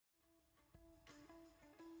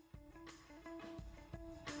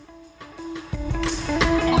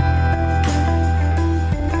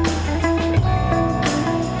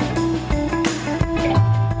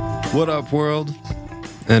What up, world?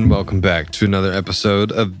 And welcome back to another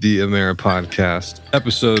episode of the Amera Podcast,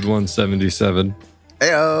 episode 177.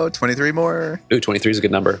 Heyo, 23 more. Ooh, 23 is a good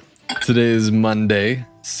number. Today is Monday,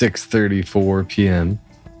 6:34 p.m.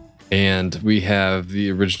 And we have the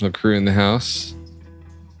original crew in the house,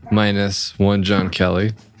 minus one John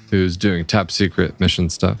Kelly, who's doing top secret mission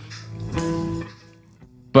stuff.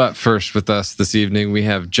 But first with us this evening, we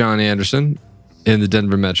have John Anderson in the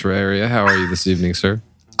Denver metro area. How are you this evening, sir?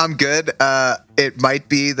 I'm good. It might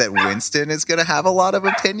be that Winston is going to have a lot of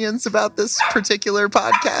opinions about this particular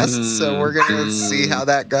podcast, so we're going to see how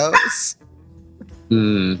that goes.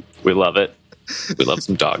 We love it. We love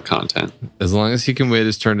some dog content. As long as he can wait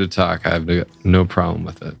his turn to talk, I have no problem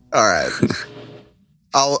with it. All right.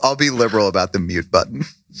 I'll be liberal about the mute button.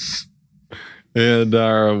 And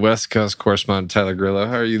our West Coast correspondent, Tyler Grillo.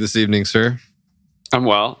 How are you this evening, sir? I'm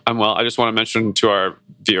well. I just want to mention to our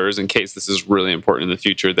viewers, in case this is really important in the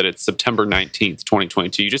future, that it's September 19th,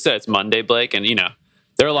 2022. You just said it's Monday, Blake, and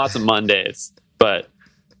there are lots of Mondays, but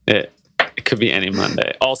it could be any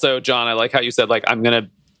Monday. Also, John, I like how you said, I'm going to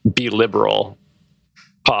be liberal.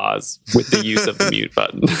 Pause with the use of the mute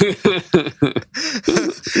button.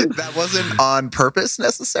 That wasn't on purpose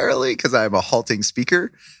necessarily, because I'm a halting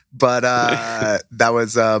speaker, but that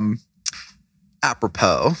was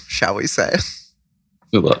apropos, shall we say.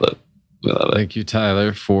 We love it. Thank you,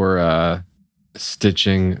 Tyler, for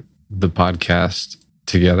stitching the podcast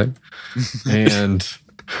together. And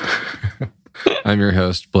I'm your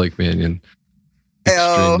host, Blake Mannion.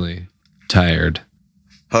 Extremely tired.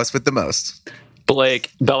 Host with the most.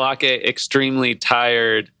 Blake, Belake, extremely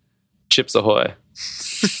tired. Chips Ahoy.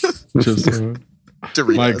 Just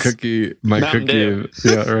Doritos. my Mountain cookie. Dew.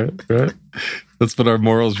 Yeah, right. That's what our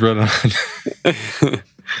morals run on.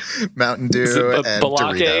 Mountain Dew and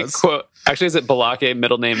Doritos. Quote, actually, is it Balake,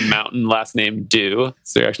 middle name Mountain, last name Dew?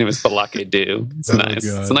 So your actual name is Balake Dew. It's nice.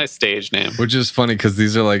 God. It's a nice stage name. Which is funny because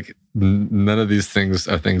these are none of these things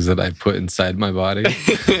are things that I put inside my body.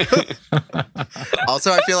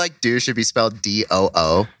 Also, I feel like Dew should be spelled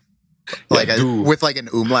D-O-O. With an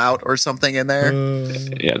umlaut or something in there.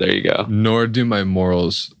 Yeah, there you go. Nor do my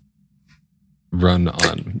morals run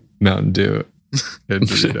on Mountain Dew and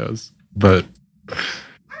Doritos. But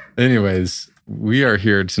anyways, we are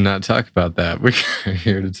here to not talk about that. We are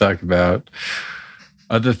here to talk about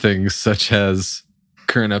other things such as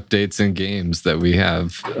current updates and games that we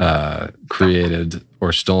have created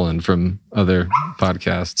or stolen from other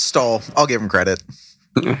podcasts. Stole. I'll give him credit.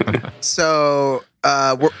 So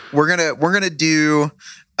we're gonna do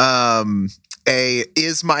a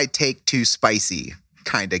is my take too spicy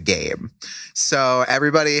kind of game. So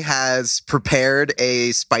everybody has prepared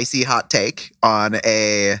a spicy hot take on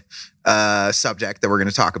a subject that we're going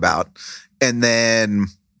to talk about, and then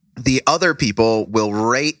the other people will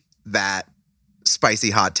rate that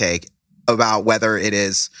spicy hot take about whether it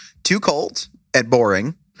is too cold and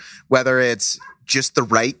boring, whether it's just the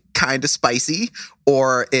right kind of spicy,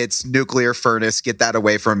 or it's nuclear furnace, get that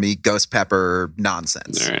away from me, ghost pepper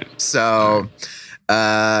nonsense. All right. So,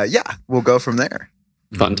 we'll go from there.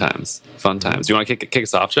 Fun times. You want to kick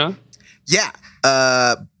us off, John? Yeah.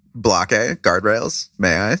 Block A, guardrails,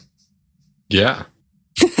 may I? Yeah.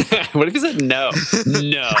 What if you said no?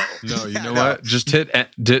 No. No, you know what? Just hit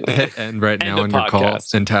end right now on your call,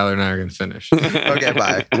 and Tyler and I are going to finish. Okay,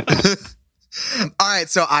 bye. All right,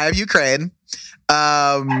 so I have Ukraine.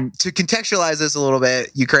 To contextualize this a little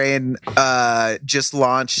bit, Ukraine just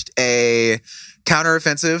launched a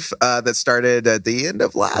counteroffensive that started at the end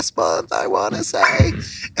of last month, I want to say.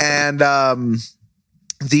 And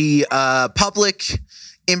the public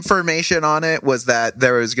information on it was that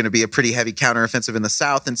there was going to be a pretty heavy counteroffensive in the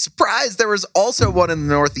south. And surprise, there was also one in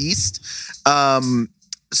the northeast.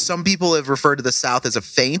 Some people have referred to the south as a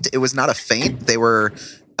feint. It was not a feint. They were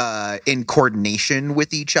in coordination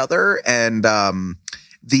with each other, and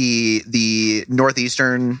the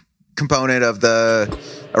northeastern component of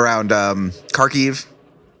around Kharkiv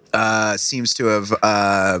seems to have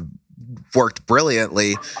worked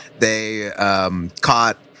brilliantly. They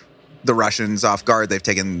caught the Russians off guard. They've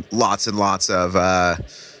taken lots and lots of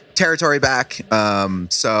territory back.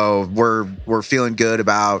 So we're feeling good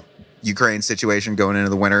about Ukraine's situation going into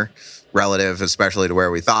the winter, relative especially to where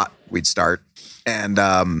we thought we'd start. And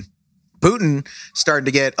Putin starting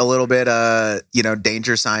to get a little bit,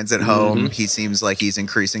 danger signs at home. Mm-hmm. He seems like he's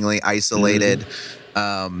increasingly isolated.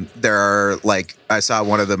 Mm-hmm. There are I saw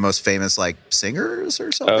one of the most famous singers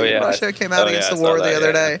or something in Russia came out against the war the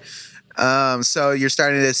other day. So you're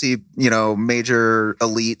starting to see, major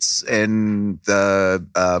elites in the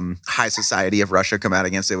high society of Russia come out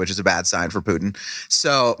against it, which is a bad sign for Putin.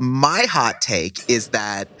 So my hot take is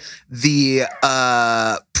that the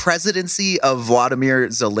presidency of Vladimir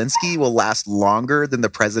Zelensky will last longer than the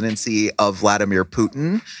presidency of Vladimir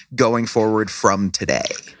Putin going forward from today.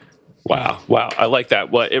 Wow. I like that.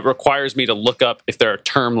 Well, it requires me to look up if there are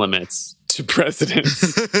term limits to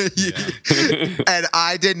presidents. And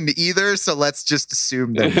I didn't either, so let's just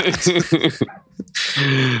assume that.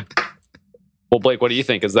 Well, Blake, what do you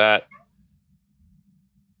think? Is that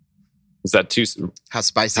too? How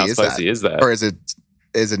spicy is that? Or is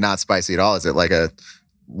it not spicy at all? Is it like a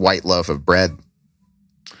white loaf of bread?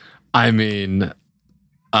 I mean,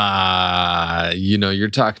 you're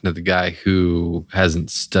talking to the guy who hasn't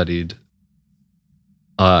studied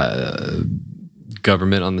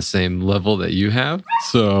government on the same level that you have.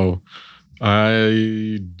 So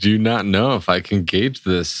I do not know if I can gauge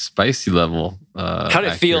this spicy level. How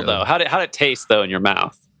did it feel though? How did it taste though in your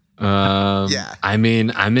mouth? Yeah. I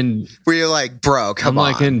mean, I'm in. Were you like, bro, come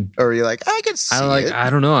on? Or you're like, I can see it.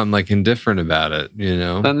 I don't know. I'm like indifferent about it,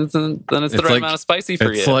 Then it's the right amount of spicy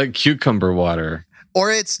for you. It's like cucumber water. Or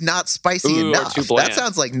it's not spicy enough. That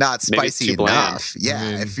sounds like not spicy enough.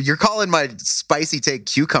 Yeah. If you're calling my spicy take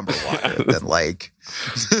cucumber water, then like.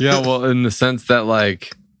 Yeah, well, in the sense that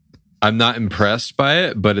like I'm not impressed by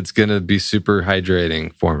it, but it's gonna be super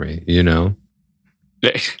hydrating for me,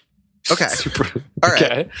 Okay.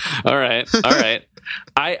 All right.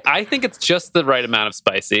 I think it's just the right amount of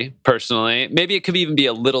spicy, personally. Maybe it could even be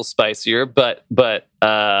a little spicier, but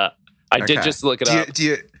I did just look it up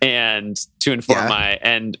and to inform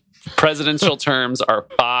and presidential terms are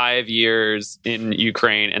 5 years in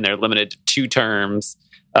Ukraine and they're limited to 2 terms.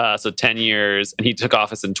 So 10 years, and he took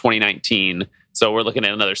office in 2019. So we're looking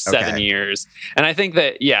at another 7 years. And I think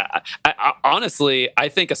that, I honestly, I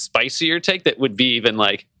think a spicier take that would be even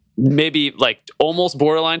like, maybe like almost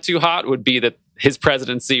borderline too hot would be that his first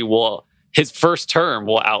term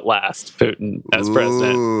will outlast Putin as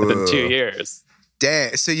president within 2 years.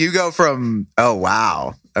 Dang. So you go from, oh,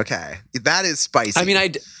 wow. Okay. That is spicy. I mean,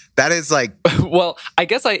 that is like, well, I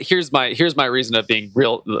guess here's my reason of being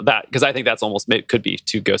real that, because I think that's could be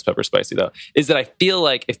too ghost pepper spicy though, is that I feel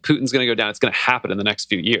like if Putin's going to go down, it's going to happen in the next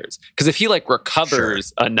few years. Because if he like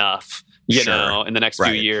recovers enough, in the next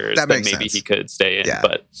few years, then maybe sense. He could stay in. Yeah.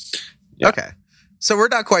 But okay. So we're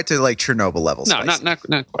not quite to like Chernobyl level. No, not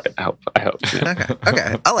quite. I hope. Yeah.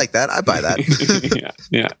 Okay. I like that. I buy that.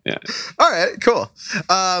 Yeah. All right. Cool.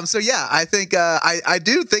 So yeah, I think I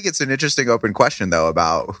do think it's an interesting open question though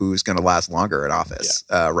about who's going to last longer in office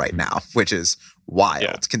right now, which is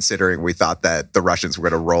wild considering we thought that the Russians were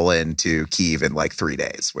going to roll into Kyiv in like 3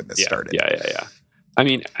 days when this started. Yeah. I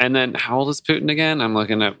mean, and then how old is Putin again? I'm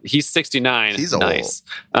looking at, he's 69. He's old. Nice.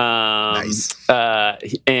 Nice.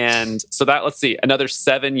 And so that, let's see, another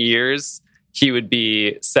 7 years, he would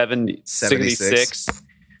be 76.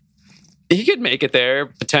 He could make it there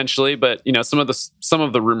potentially, but some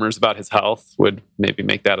of the rumors about his health would maybe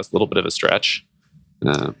make that a little bit of a stretch.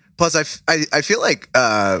 Plus, I feel like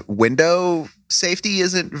window safety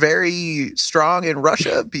isn't very strong in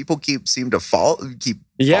Russia. People seem to falling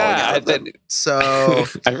out of them. So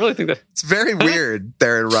I really think that it's very weird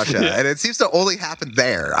there in Russia, and it seems to only happen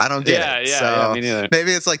there. I don't get it. So me neither.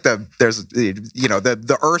 Maybe it's like the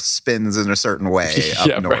Earth spins in a certain way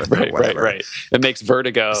up north or whatever. Right. It makes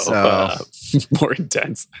vertigo more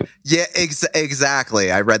intense. Yeah,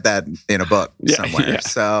 exactly. I read that in a book somewhere. Yeah.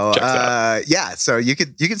 So so you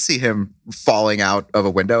could see him falling out of a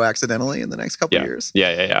window accidentally in the next couple of years.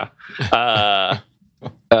 Yeah.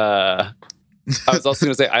 I was also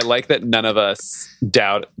going to say, I like that none of us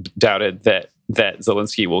doubted that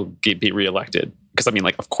Zelensky will be reelected. Because, I mean,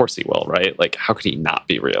 like, of course he will, right? Like, how could he not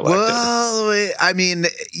be reelected? Well, I mean,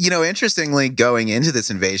 interestingly, going into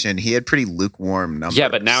this invasion, he had pretty lukewarm numbers. Yeah,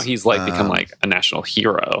 but now he's, like, become, like, a national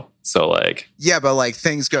hero. So, like... Yeah, but, like,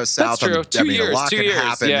 things go south. That's true. A lot can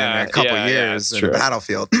happen in a couple years in the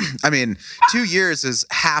battlefield. I mean, 2 years is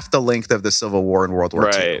half the length of the Civil War in World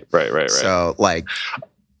War II. Right. So, like...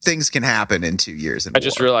 Things can happen in 2 years. I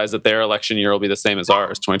just realized that their election year will be the same as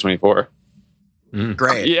ours, 2024.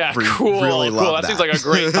 Great. Yeah, cool. Really love that seems like a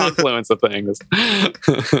great confluence of things.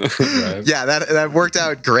 Yeah, that worked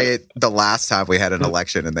out great the last time we had an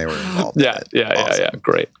election and they were involved. Yeah.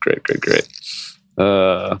 Great.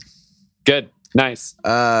 Good. Nice.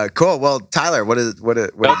 Cool. Well, Tyler, what do you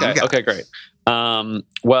got? Okay, great.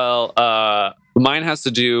 Mine has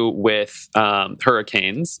to do with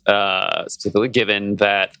hurricanes, specifically given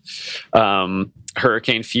that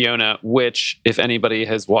Hurricane Fiona, which, if anybody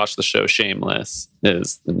has watched the show Shameless,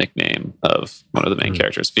 is the nickname of one of the main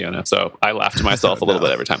characters, Fiona. So I laugh to myself a little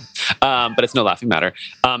bit every time. But it's no laughing matter.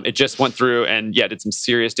 It just went through and did some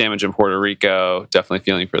serious damage in Puerto Rico. Definitely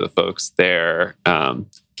feeling for the folks there.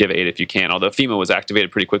 Give aid if you can. Although FEMA was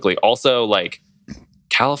activated pretty quickly. Also, like,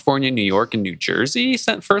 California, New York, and New Jersey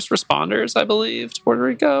sent first responders, I believe, to Puerto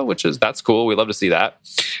Rico, that's cool. We love to see that.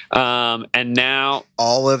 And now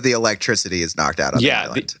all of the electricity is knocked out on the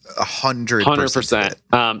island.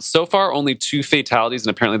 100%. So far, only 2 fatalities,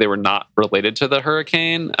 and apparently they were not related to the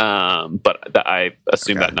hurricane. But I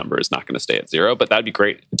assume that number is not going to stay at 0. But that'd be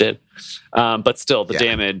great if it did. But still, the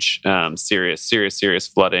damage, serious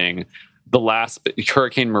flooding. The last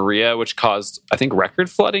Hurricane Maria, which caused, I think, record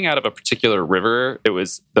flooding out of a particular river.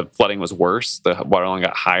 The flooding was worse. The water line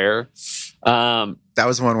got higher. That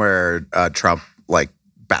was one where Trump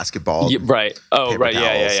basketball. Right. Oh, right.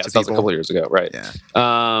 Yeah. So that was a couple of years ago. Right. Yeah.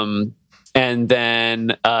 And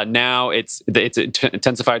then now it's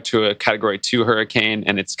intensified to a Category 2 hurricane,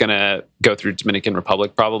 and it's going to go through Dominican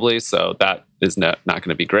Republic probably. So that is not going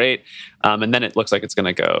to be great. And then it looks like it's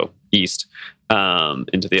going to go east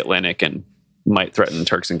into the Atlantic and might threaten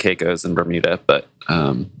Turks and Caicos and Bermuda, but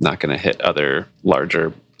not going to hit other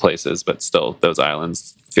larger places. But still, those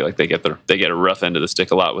islands feel like they get a rough end of the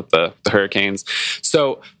stick a lot with the hurricanes.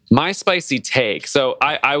 So my spicy take. So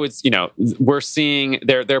I would, we're seeing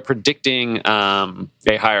they're predicting a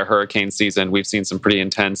higher hurricane season. We've seen some pretty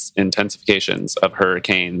intense intensifications of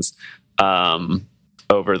hurricanes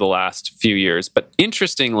over the last few years. But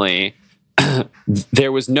interestingly,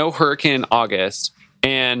 there was no hurricane in August.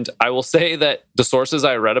 And I will say that the sources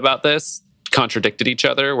I read about this contradicted each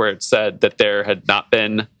other, where it said that there had not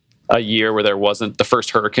been a year where there wasn't, the first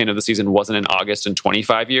hurricane of the season wasn't in August in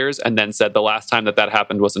 25 years, and then said the last time that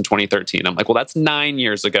happened was in 2013. I'm like, well, that's 9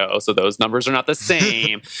 years ago, so those numbers are not the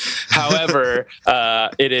same. However,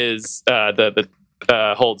 it is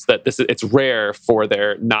holds that it's rare for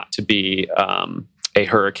there not to be a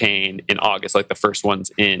hurricane in August, like the first one's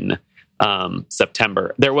in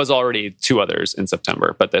September. There was already 2 others in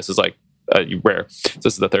September, but this is rare. So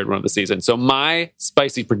this is the 3rd one of the season. So my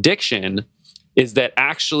spicy prediction is that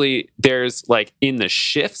actually there's in the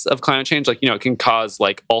shifts of climate change, it can cause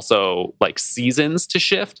also seasons to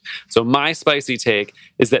shift. So my spicy take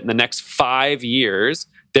is that in the next 5 years,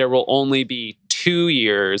 there will only be 2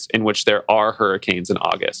 years in which there are hurricanes in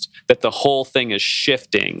August, that the whole thing is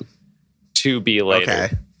shifting to be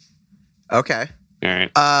later. Okay. All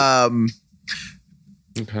right.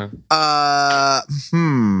 Okay.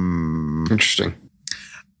 Interesting.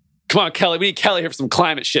 Come on, Kelly. We need Kelly here for some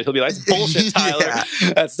climate shit. He'll be like, bullshit, Tyler. Yeah.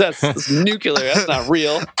 That's nuclear. That's not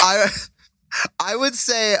real. I would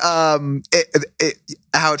say how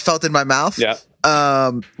it felt in my mouth. Yeah.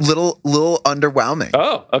 Little underwhelming.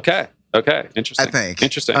 Oh, okay. Interesting. I think.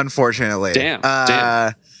 Interesting. Unfortunately. Damn.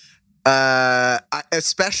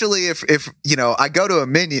 Especially if I go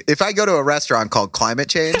to a restaurant called Climate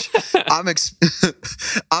Change,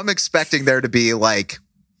 I'm expecting there to be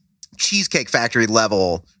Cheesecake Factory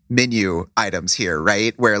level menu items here,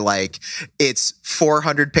 right? Where it's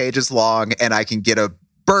 400 pages long and I can get a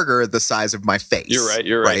burger the size of my face. You're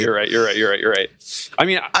right. I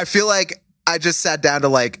mean, I feel like I just sat down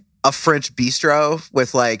to a French bistro with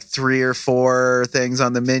 3 or 4 things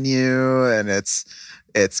on the menu, and it's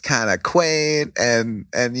kind of quaint and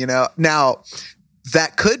now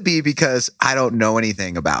that could be because I don't know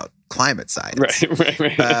anything about climate science.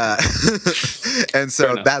 Right. And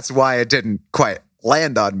so that's why it didn't quite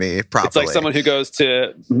land on me properly. It's like someone who goes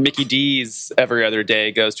to Mickey D's every other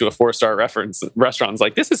day, goes to a 4-star restaurant, is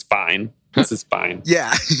like, this is fine. This is fine.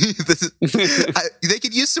 Yeah. They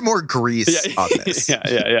could use some more grease on this.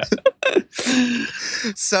 Yeah.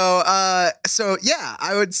 So yeah,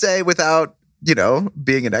 I would say without,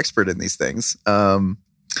 being an expert in these things, go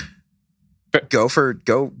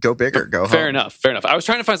bigger, go home. Fair enough. I was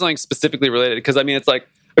trying to find something specifically related because it's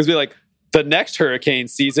the next hurricane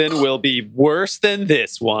season will be worse than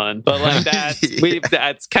this one, but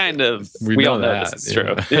that's kind of we all know this is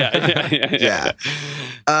true. Yeah.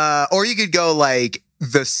 Or you could go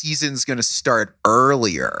the season's going to start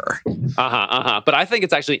earlier. But I think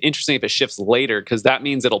it's actually interesting if it shifts later because that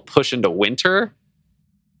means it'll push into winter.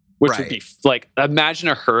 Which would be imagine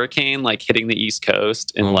a hurricane hitting the East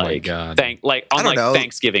Coast in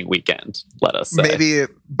Thanksgiving weekend. Let us say. Maybe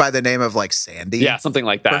by the name of Sandy. Yeah, something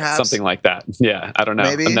like that. Perhaps? Something like that. Yeah, I don't know.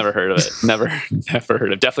 Maybe? I've never heard of it. Never heard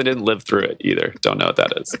of it. Definitely didn't live through it either. Don't know what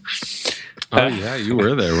that is. Oh yeah, you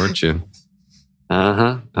were there, weren't you?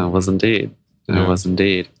 I was indeed.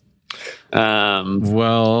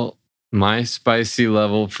 Well, my spicy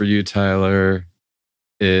level for you, Tyler,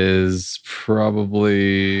 is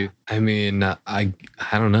probably. I mean, I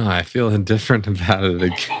don't know. I feel indifferent about it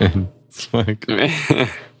again. It's like.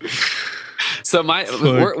 So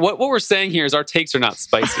what we're saying here is our takes are not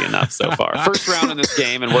spicy enough so far. First round in this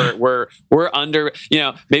game, and we're under.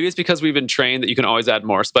 Maybe it's because we've been trained that you can always add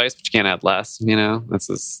more spice, but you can't add less.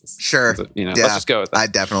 That's sure. Let's just go with that. I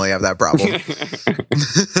definitely have that problem.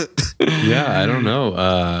 Yeah, I don't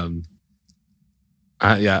know.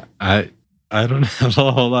 I don't have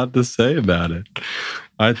a whole lot to say about it.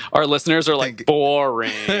 Our listeners are like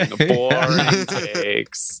boring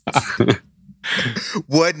takes.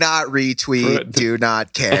 Would not retweet, do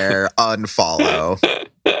not care, unfollow.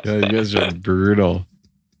 Yeah, you guys are brutal.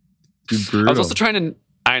 I was also trying to.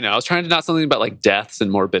 I know. I was trying to not something about like deaths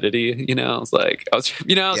and morbidity. I was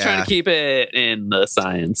trying to keep it in the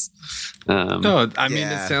science. No, I mean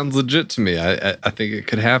it sounds legit to me. I think it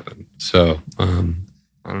could happen. So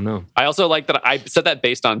I don't know. I also like that I said that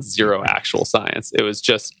based on zero actual science. It was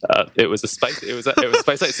just it was a spice. It was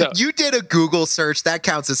spice. So you did a Google search that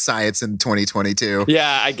counts as science in 2022.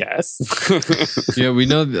 Yeah, I guess. Yeah, we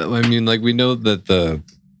know that. I mean, like we know that the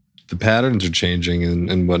patterns are changing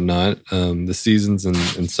and whatnot, the seasons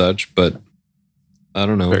and such. But I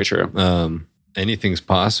don't know. Very true. Anything's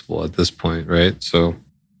possible at this point, right? So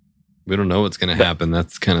we don't know what's going to happen.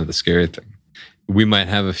 That's kind of the scary thing. We might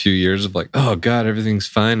have a few years of like, oh God, everything's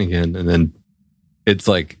fine again, and then it's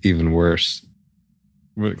like even worse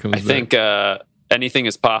when it comes. I think anything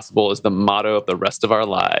is possible is the motto of the rest of our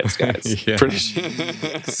lives, guys. Yeah. Pretty sure.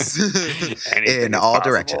 In all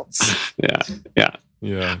directions.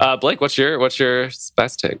 Yeah. Blake, what's your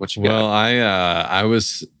best take? What you got? Well, I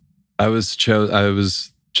was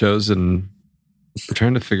chosen. I'm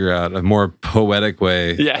trying to figure out a more poetic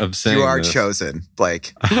way of saying you are this. chosen,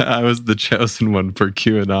 Blake. I was the chosen one for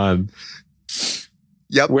QAnon.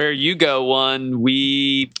 Yep. Where you go, one,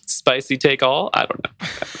 we spicy take all. I don't know.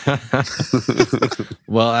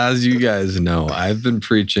 Well, as you guys know, I've been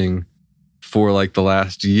preaching for like the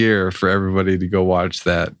last year for everybody to go watch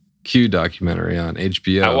that Q documentary on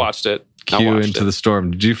HBO. I watched it. Q Into the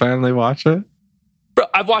Storm. Did you finally watch it? Bro,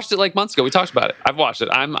 I've watched it like months ago. We talked about it. I've watched it.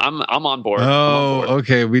 I'm on board. Oh,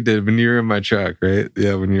 okay. We did when you were in my truck, right?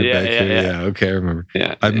 Yeah, when you were back here. Yeah. Okay, I remember.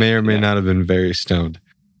 Yeah, I may or may not have been very stoned.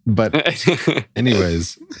 But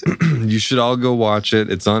anyways, you should all go watch it.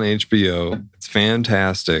 It's on HBO. It's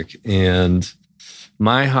fantastic. And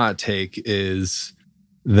my hot take is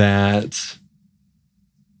that,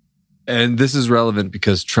 and this is relevant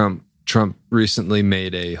because Trump recently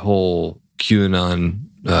made a whole QAnon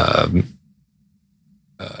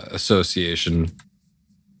association.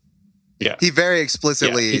 Yeah, he very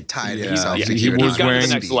explicitly tied himself to he was wearing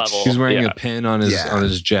the next level. He was wearing a pin on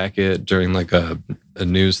his jacket during like a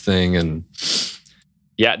news thing, and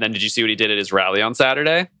and then did you see what he did at his rally on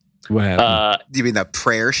Saturday? What happened? You mean the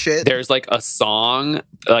prayer shit? There's like a song,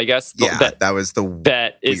 I guess. That was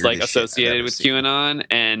that is like associated with QAnon.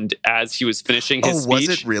 And as he was finishing his speech, was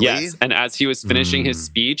it really? Yes. And as he was finishing his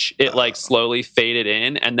speech, it like slowly faded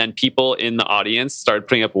in, and then people in the audience started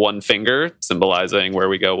putting up one finger, symbolizing where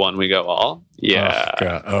we go one, we go all.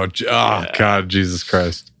 Yeah. Oh God. God, Jesus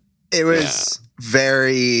Christ! It was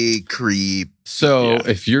very creepy. So,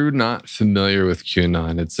 if you're not familiar with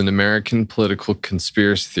QAnon, it's an American political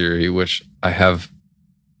conspiracy theory, which I have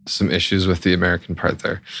some issues with the American part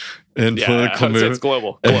there. And political movement. It's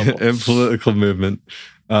global. And political movement.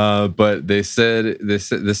 But this says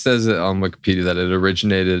it on Wikipedia that it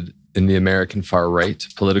originated in the American far right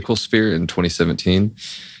political sphere in 2017.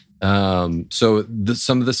 So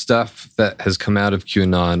some of the stuff that has come out of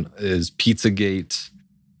QAnon is Pizzagate,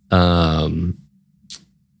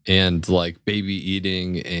 and like baby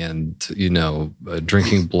eating and,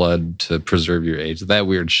 drinking blood to preserve your age, that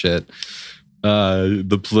weird shit.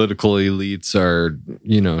 The political elites are,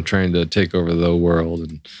 trying to take over the world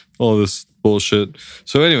and all this bullshit.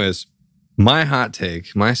 So anyways, my hot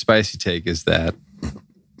take, my spicy take is that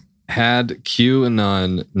had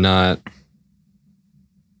QAnon not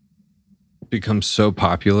become so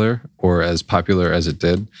popular or as popular as it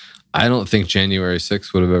did, I don't think January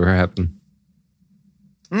 6th would have ever happened.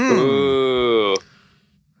 Ooh.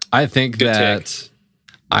 I think that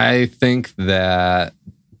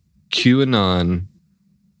QAnon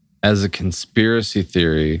as a conspiracy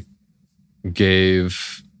theory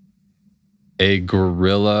gave a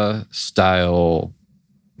guerrilla style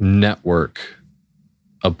network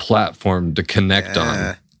a platform to connect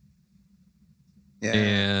on.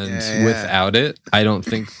 And without it, I don't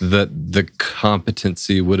think that the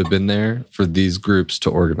competency would have been there for these groups to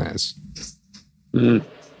organize.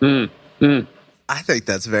 I think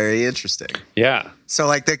that's very interesting. Yeah. So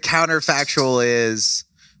like the counterfactual is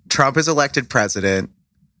Trump is elected president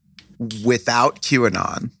without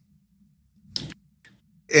QAnon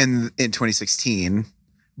in 2016,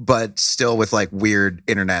 but still with like weird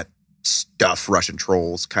internet stuff, Russian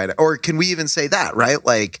trolls kind of, or can we even say that, right?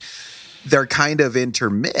 Like they're kind of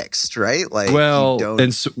intermixed, right? Like Well, you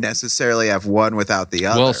don't necessarily have one without the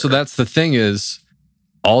other. Well, so that's the thing is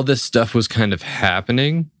all this stuff was kind of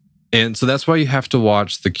happening. And so that's why you have to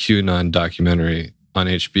watch the QAnon documentary on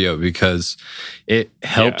HBO, because it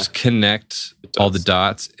helps connect all the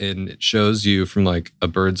dots, and it shows you from like a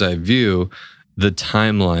bird's eye view the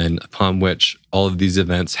timeline upon which all of these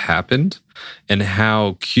events happened and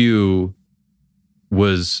how Q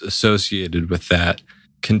was associated with that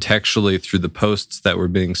contextually through the posts that were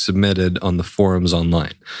being submitted on the forums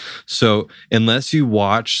online. So unless you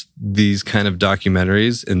watch these kind of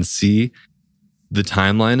documentaries and see the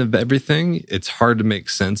timeline of everything, it's hard to make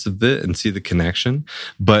sense of it and see the connection.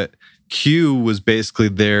 But Q was basically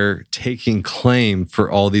there taking claim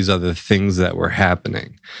for all these other things that were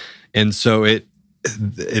happening. And so it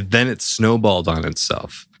snowballed on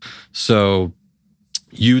itself. So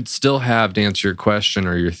you'd still have, to answer your question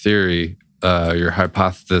or your theory, your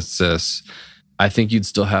hypothesis, I think you'd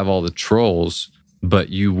still have all the trolls, but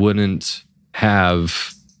you wouldn't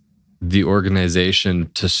have the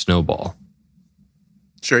organization to snowball.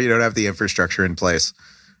 Sure, you don't have the infrastructure in place.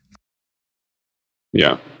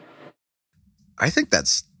 Yeah. I think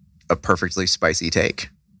that's a perfectly spicy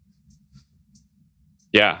take.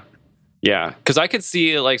 Yeah. Yeah. Because I could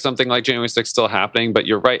see like something like January 6th still happening, but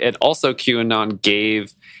you're right. And also QAnon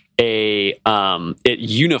gave it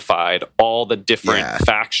unified all the different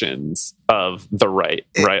factions of the right,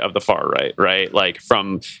 of the far right, right? Like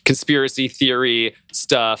from conspiracy theory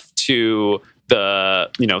stuff to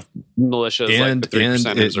the militias, and like the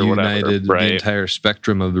 3%ers or whatever, united right? the entire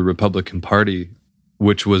spectrum of the Republican Party,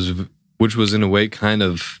 which was in a way kind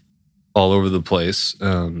of all over the place.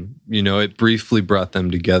 It briefly brought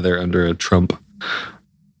them together under a Trump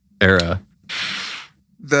era.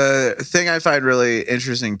 The thing I find really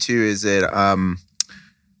interesting too is it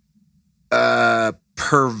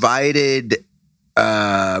provided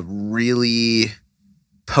really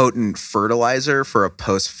potent fertilizer for a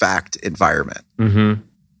post-fact environment. Mm-hmm.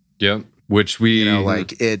 Yep. Which we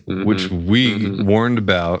warned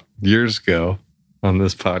about years ago on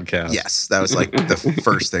this podcast. Yes, that was like the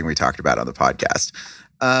first thing we talked about on the podcast.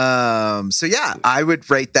 So yeah, I would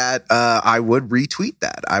rate that. I would retweet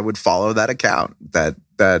that. I would follow that account that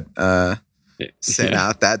sent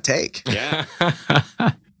out that take. Yeah.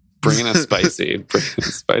 Bringing us spicy.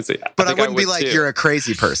 But I wouldn't be like, too. You're a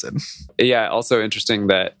crazy person. Yeah. Also interesting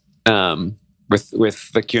that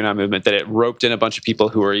with the QAnon movement, that it roped in a bunch of people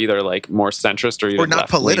who are either like more centrist or not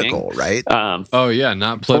political, right? Not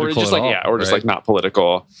political, or just at all, or just like not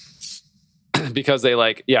political, because they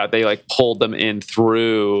pulled them in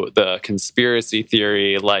through the conspiracy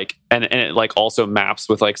theory, and it like also maps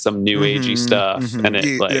with like some new agey stuff, and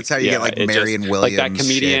that's how you get like Marianne Williams, like that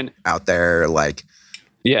comedian out there, like.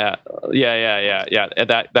 Yeah.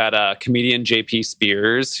 That comedian JP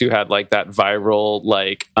Spears, who had like that viral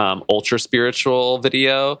like ultra spiritual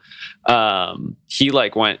video, he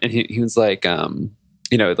like went and he was like like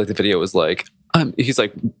the video was like he's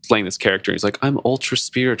like playing this character. He's like, I'm ultra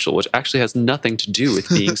spiritual, which actually has nothing to do with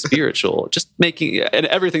being spiritual, just and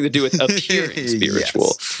everything to do with appearing spiritual.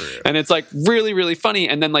 Yes, and it's like really, really funny.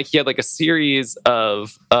 And then like he had like a series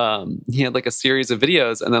of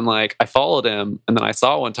videos, and then like I followed him, and then I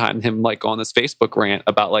saw one time him like go on this Facebook rant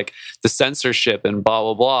about like the censorship and blah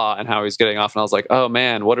blah blah and how he's getting off. And I was like, oh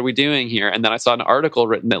man, what are we doing here? And then I saw an article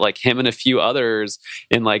written that like him and a few others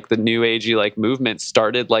in like the new agey like movement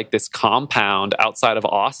started like this compound outside of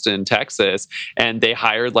Austin, Texas, and they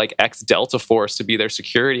hired like ex-Delta Force to be their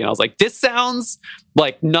security. And I was like, this sounds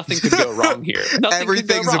like nothing could go wrong here.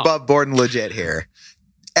 Everything's above board and legit here.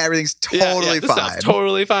 Everything's totally fine. Sounds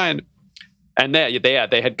totally fine. And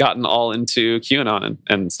they had gotten all into QAnon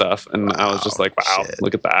and stuff. And I was just like, wow, shit.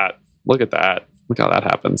 Look at that. Look how that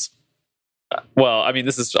happens. Well, I mean,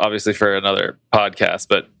 this is obviously for another podcast,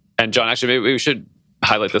 and John, actually, maybe we should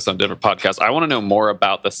highlight this on a different podcast. I want to know more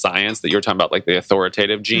about the science that you were talking about, like the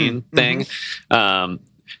authoritative gene thing. I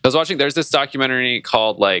was watching, there's this documentary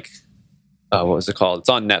called like, what was it called? It's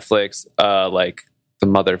on Netflix, like The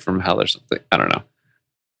Mother from Hell or something. I don't know.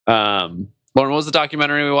 Lauren, what was the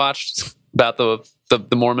documentary we watched about the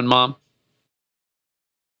Mormon mom?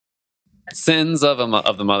 Sins of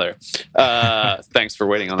the Mother. Thanks for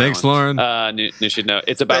waiting on that. Thanks, Lauren. Knew she'd know.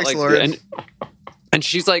 It's about and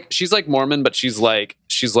she's like Mormon, but she's like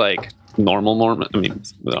normal Mormon. I mean,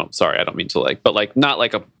 no, sorry, I don't mean to like, but like not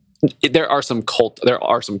like a there are some cult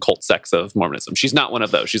sects of Mormonism. She's not one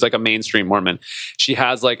of those. She's like a mainstream Mormon. She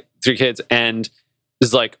has like 3 kids and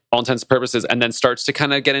is like all intents and purposes, and then starts to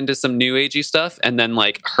kind of get into some new agey stuff, and then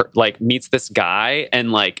like her like meets this guy,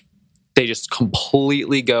 and like they just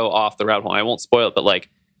completely go off the rabbit hole. I won't spoil it, but like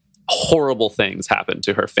horrible things happen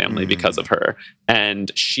to her family because of her,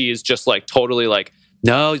 and she is just like totally like,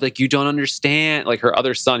 no, like you don't understand. Like her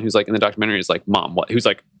other son, who's like in the documentary, is like, Mom, what? Who's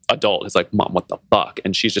like adult, is like, Mom, what the fuck?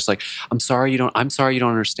 And she's just like, I'm sorry you don't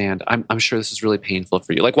understand. I'm sure this is really painful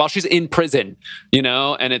for you. Like while she's in prison, you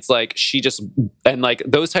know? And it's like she just, and like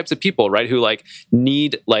those types of people, right, who like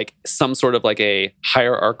need like some sort of like a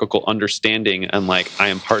hierarchical understanding, and like I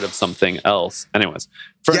am part of something else. Anyways,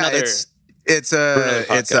 it's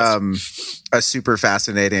a super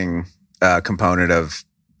fascinating component of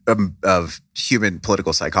human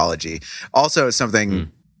political psychology. Also,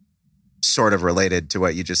 something sort of related to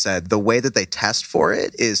what you just said. The way that they test for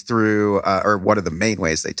it is through, or one of the main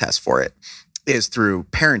ways they test for it is through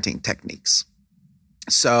parenting techniques.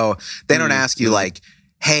 So they don't ask you like,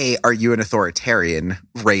 hey, are you an authoritarian?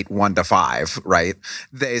 Rate 1 to 5, right?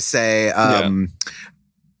 They say,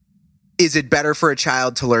 is it better for a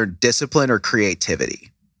child to learn discipline or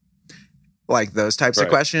creativity? Like those types of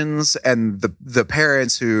questions. And the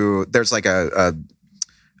parents who, there's like a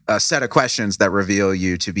set of questions that reveal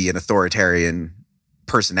you to be an authoritarian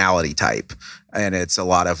personality type. And it's a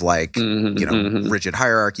lot of like, rigid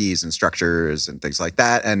hierarchies and structures and things like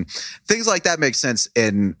that. And things like that make sense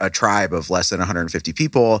in a tribe of less than 150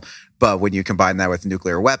 people. But when you combine that with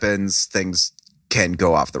nuclear weapons, things can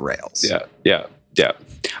go off the rails. Yeah.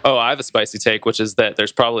 Oh, I have a spicy take, which is that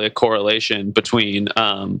there's probably a correlation between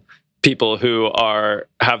people who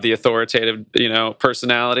have the authoritative,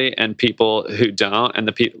 personality, and people who don't. And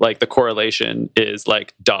the correlation is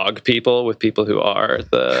like dog people with people who are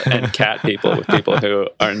and cat people with people who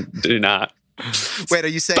do not. Wait, are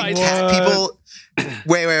you saying cat people?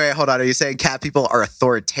 Wait, hold on. Are you saying cat people are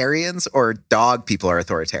authoritarians or dog people are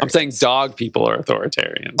authoritarians? I'm saying dog people are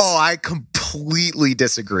authoritarians. Oh, I completely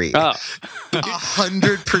disagree.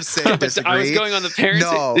 100% disagree. I was going on the parents.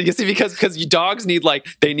 No. You see, because dogs need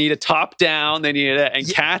they need a top down, they need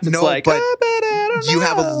and cats, it's like, but you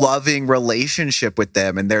have a loving relationship with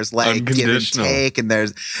them, and there's like give and take, and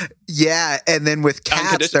there's, and then with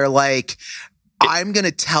cats, they're like, I'm going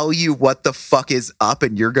to tell you what the fuck is up,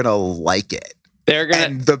 and you're going to like it. They're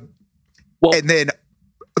going to, and then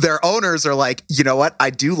their owners are like, you know what? I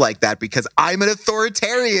do like that because I'm an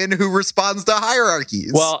authoritarian who responds to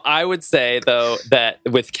hierarchies. Well, I would say though that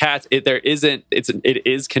with cats, it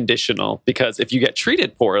is conditional, because if you get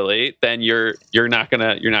treated poorly, then you're not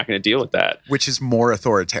gonna deal with that. Which is more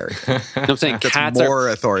authoritarian. I'm saying cats more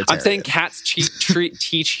authoritarian. I'm saying cats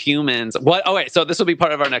teach humans what. Oh wait, so this will be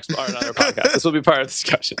part of another podcast. This will be part of the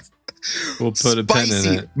discussions. We'll put a pen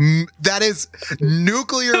in it. That is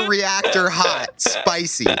nuclear reactor hot,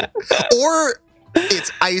 spicy. Or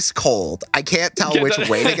it's ice cold. I can't tell which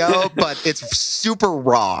way to go, but it's super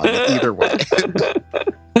wrong either way.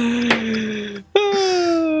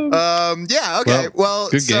 Okay. Well,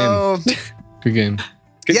 good game. Good game.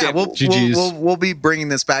 We'll be bringing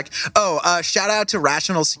this back. Shout out to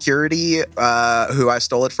Rational Security, who I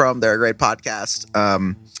stole it from. They're a great podcast.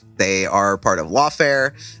 They are part of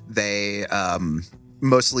Lawfare. They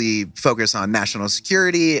mostly focus on national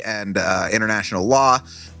security and international law.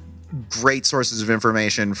 Great sources of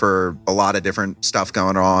information for a lot of different stuff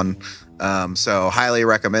going on. So highly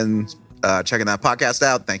recommend checking that podcast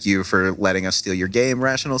out. Thank you for letting us steal your game,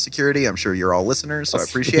 Rational Security. I'm sure you're all listeners, so I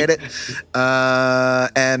appreciate it.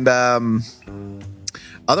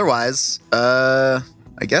 Otherwise, I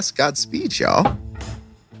guess Godspeed, y'all.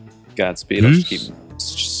 Godspeed. I'll just keep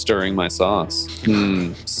stirring my sauce.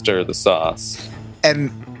 Stir the sauce.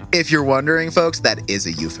 And if you're wondering, folks, that is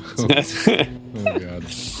a euphemism. Oh, God.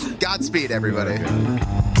 Godspeed, everybody.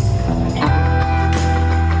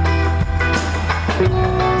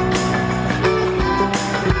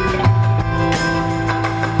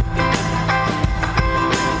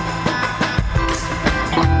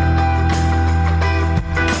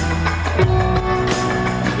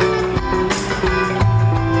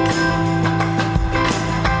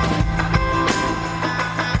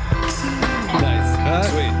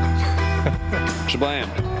 Nice. Sweet. Shablam.